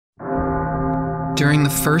During the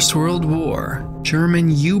First World War,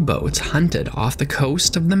 German U-boats hunted off the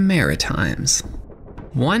coast of the Maritimes.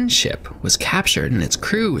 One ship was captured and its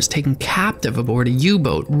crew was taken captive aboard a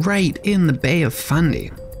U-boat right in the Bay of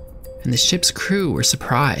Fundy. And the ship's crew were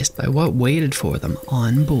surprised by what waited for them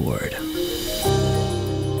on board.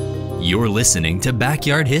 You're listening to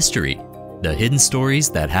Backyard History, the hidden stories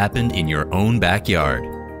that happened in your own backyard,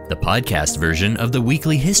 the podcast version of the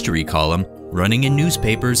weekly history column running in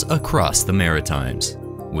newspapers across the Maritimes,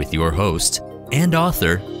 with your host and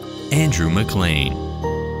author, Andrew McLean.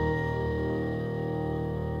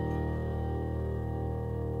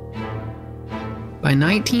 By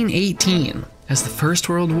 1918, as the First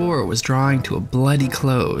World War was drawing to a bloody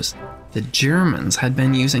close, the Germans had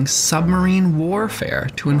been using submarine warfare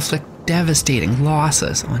to inflict devastating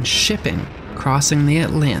losses on shipping crossing the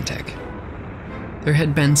Atlantic. There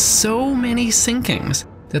had been so many sinkings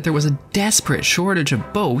that there was a desperate shortage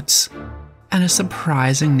of boats and a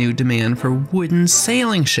surprising new demand for wooden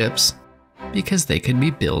sailing ships because they could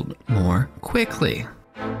be built more quickly.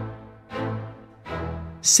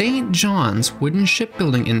 St. John's wooden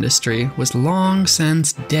shipbuilding industry was long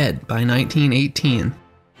since dead by 1918.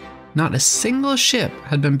 Not a single ship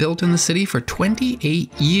had been built in the city for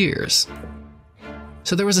 28 years.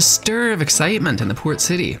 So there was a stir of excitement in the port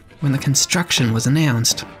city when the construction was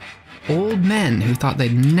announced. Old men who thought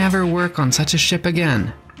they'd never work on such a ship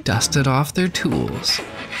again dusted off their tools.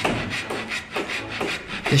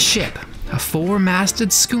 The ship, a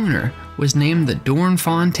four-masted schooner, was named the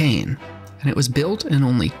Doornfontein, and it was built in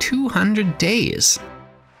only 200 days.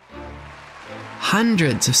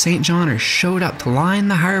 Hundreds of St. Johners showed up to line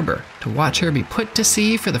the harbor to watch her be put to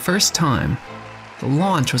sea for the first time. The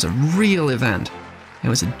launch was a real event. It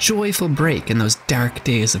was a joyful break in those dark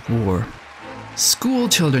days of war. School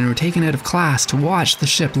children were taken out of class to watch the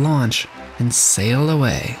ship launch and sail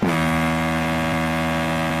away.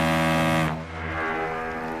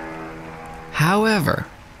 However,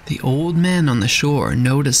 the old men on the shore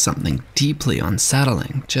noticed something deeply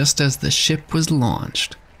unsettling just as the ship was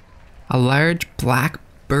launched. A large black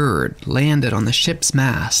bird landed on the ship's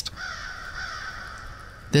mast.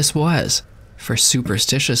 This was, for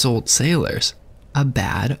superstitious old sailors, a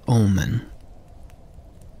bad omen.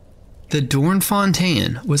 The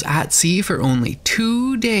Doornfontein was at sea for only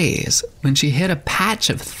 2 days when she hit a patch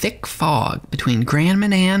of thick fog between Grand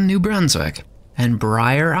Manan, New Brunswick, and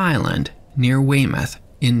Briar Island near Weymouth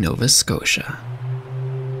in Nova Scotia.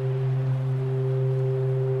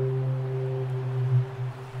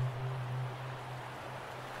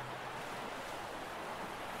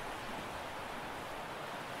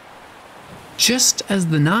 Just as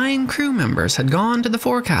the 9 crew members had gone to the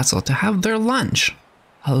forecastle to have their lunch,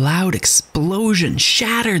 a loud explosion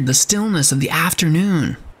shattered the stillness of the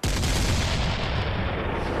afternoon.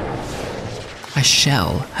 A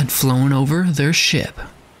shell had flown over their ship.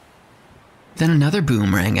 Then another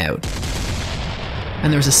boom rang out,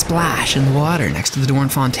 and there was a splash in the water next to the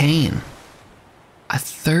Doornfontein. A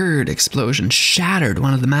third explosion shattered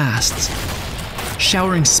one of the masts,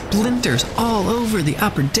 showering splinters all over the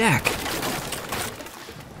upper deck.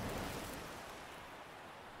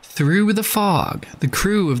 Through the fog, the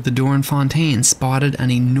crew of the Doornfontein spotted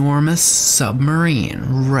an enormous submarine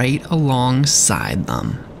right alongside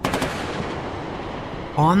them.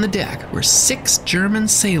 On the deck were 6 German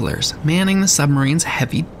sailors manning the submarine's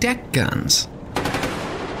heavy deck guns.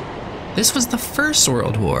 This was the First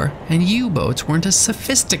World War, and U-boats weren't as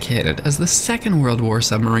sophisticated as the Second World War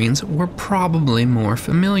submarines were probably more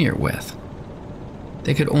familiar with.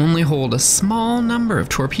 They could only hold a small number of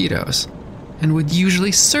torpedoes, and would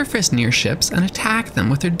usually surface near ships and attack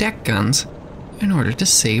them with their deck guns in order to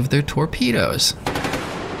save their torpedoes.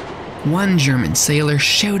 One German sailor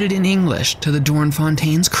shouted in English to the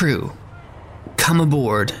Doornfontein's crew, "Come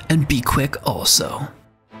aboard and be quick also."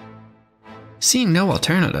 Seeing no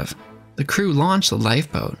alternative, the crew launched the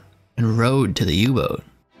lifeboat and rowed to the U-boat.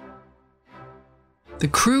 The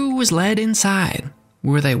crew was led inside,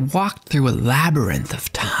 where they walked through a labyrinth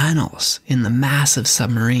of tunnels in the massive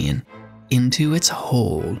submarine into its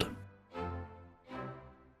hold.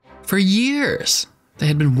 For years, they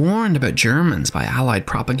had been warned about Germans by Allied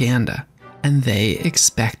propaganda, and they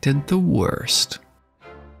expected the worst.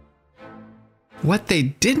 What they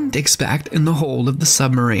didn't expect in the hold of the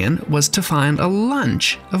submarine was to find a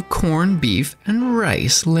lunch of corned beef and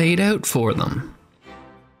rice laid out for them.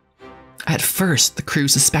 At first, the crew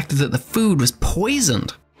suspected that the food was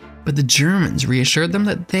poisoned, but the Germans reassured them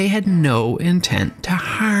that they had no intent to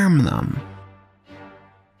harm them.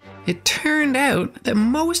 It turned out that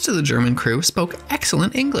most of the German crew spoke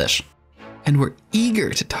excellent English and were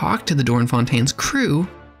eager to talk to the Doornfontein's crew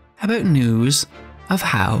about news of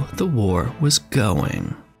how the war was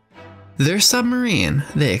going. Their submarine,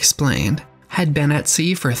 they explained, had been at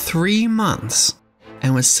sea for 3 months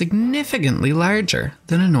and was significantly larger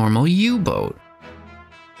than a normal U-boat.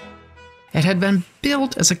 It had been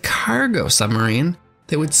built as a cargo submarine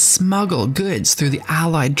that would smuggle goods through the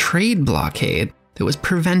Allied trade blockade that was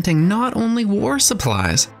preventing not only war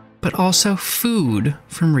supplies, but also food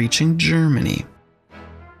from reaching Germany.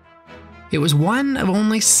 It was one of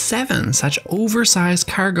only 7 such oversized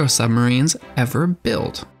cargo submarines ever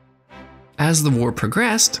built. As the war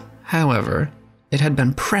progressed, however, it had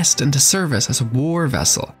been pressed into service as a war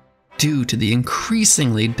vessel due to the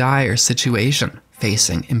increasingly dire situation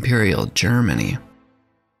facing Imperial Germany.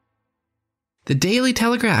 The Daily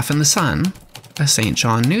Telegraph and the Sun, a St.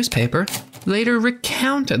 John newspaper, later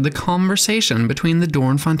recounted the conversation between the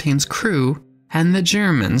Dornfontaine's crew and the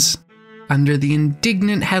Germans under the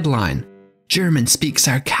indignant headline, "Germans speak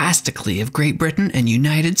sarcastically of Great Britain and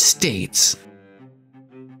United States."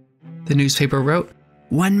 The newspaper wrote,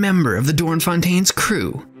 "One member of the Dornfontaine's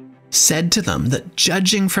crew said to them that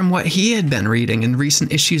judging from what he had been reading in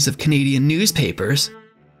recent issues of Canadian newspapers,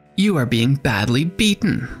 you are being badly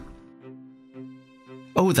beaten."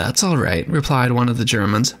 "Oh, that's all right," replied one of the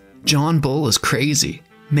Germans. "John Bull is crazy,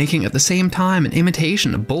 making at the same time an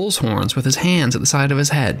imitation of bull's horns with his hands at the side of his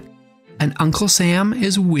head. And Uncle Sam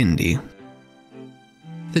is windy."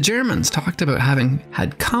 The Germans talked about having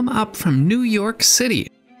had come up from New York City,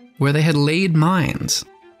 where they had laid mines.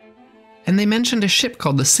 And they mentioned a ship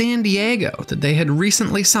called the San Diego that they had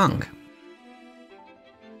recently sunk.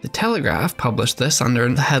 The Telegraph published this under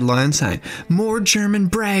the headline saying, "More German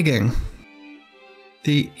bragging."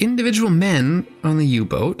 The individual men on the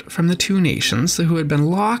U-boat from the 2 nations who had been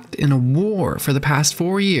locked in a war for the past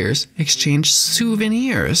 4 years exchanged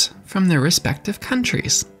souvenirs from their respective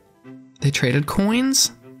countries. They traded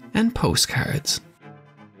coins and postcards.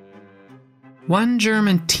 One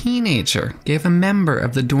German teenager gave a member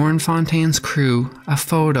of the Dornfontaine's crew a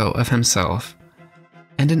photo of himself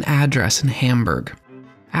and an address in Hamburg,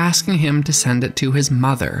 asking him to send it to his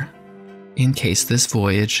mother in case this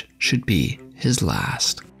voyage should be his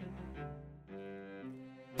last.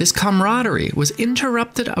 This camaraderie was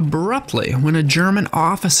interrupted abruptly when a German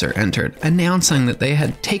officer entered, announcing that they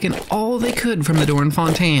had taken all they could from the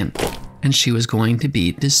Dornfontaine and she was going to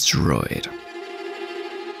be destroyed.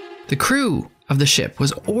 The crew of the ship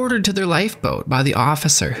was ordered to their lifeboat by the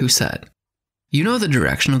officer, who said, "You know the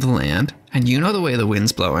direction of the land, and you know the way the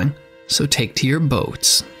wind's blowing, so take to your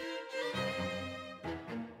boats."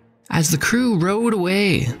 As the crew rowed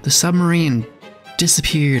away, the submarine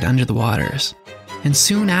disappeared under the waters, and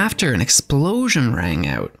soon after an explosion rang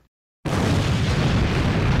out.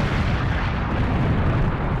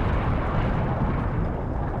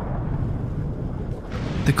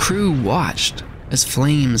 The crew watched as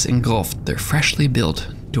flames engulfed their freshly built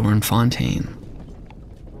Dornfontaine.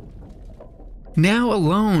 Now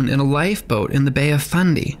alone in a lifeboat in the Bay of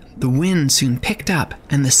Fundy, the wind soon picked up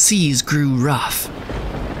and the seas grew rough.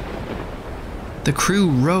 The crew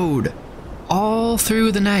rowed all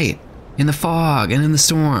through the night, in the fog and in the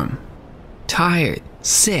storm. Tired,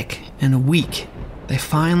 sick, and weak, they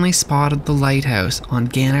finally spotted the lighthouse on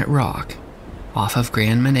Gannett Rock, off of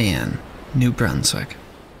Grand Manan, New Brunswick.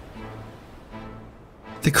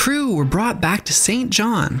 The crew were brought back to St.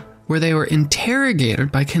 John, where they were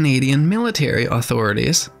interrogated by Canadian military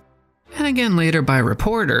authorities, and again later by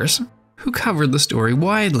reporters who covered the story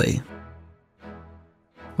widely.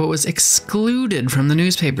 What was excluded from the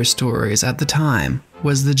newspaper stories at the time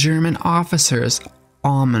was the German officer's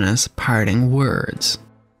ominous parting words.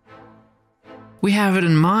 "We have it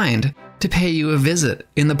in mind to pay you a visit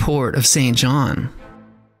in the port of St. John."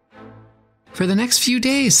 For the next few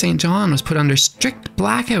days, St. John was put under strict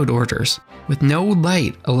blackout orders, with no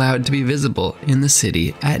light allowed to be visible in the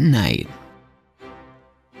city at night.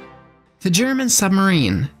 The German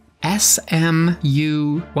submarine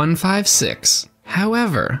SMU-156,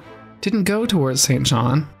 however, didn't go towards St.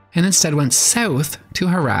 John and instead went south to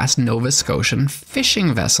harass Nova Scotian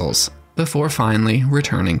fishing vessels before finally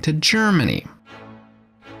returning to Germany.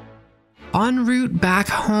 En route back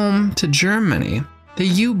home to Germany, the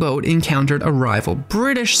U-boat encountered a rival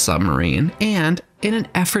British submarine and, in an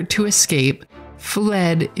effort to escape,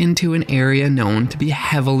 fled into an area known to be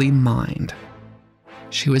heavily mined.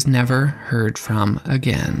 She was never heard from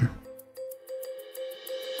again.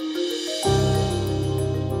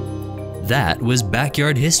 That was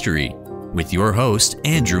Backyard History with your host,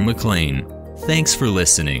 Andrew McLean. Thanks for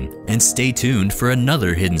listening, and stay tuned for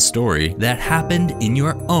another hidden story that happened in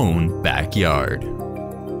your own backyard.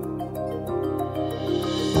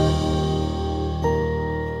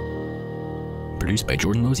 produced by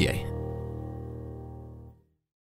Jordan Lozier.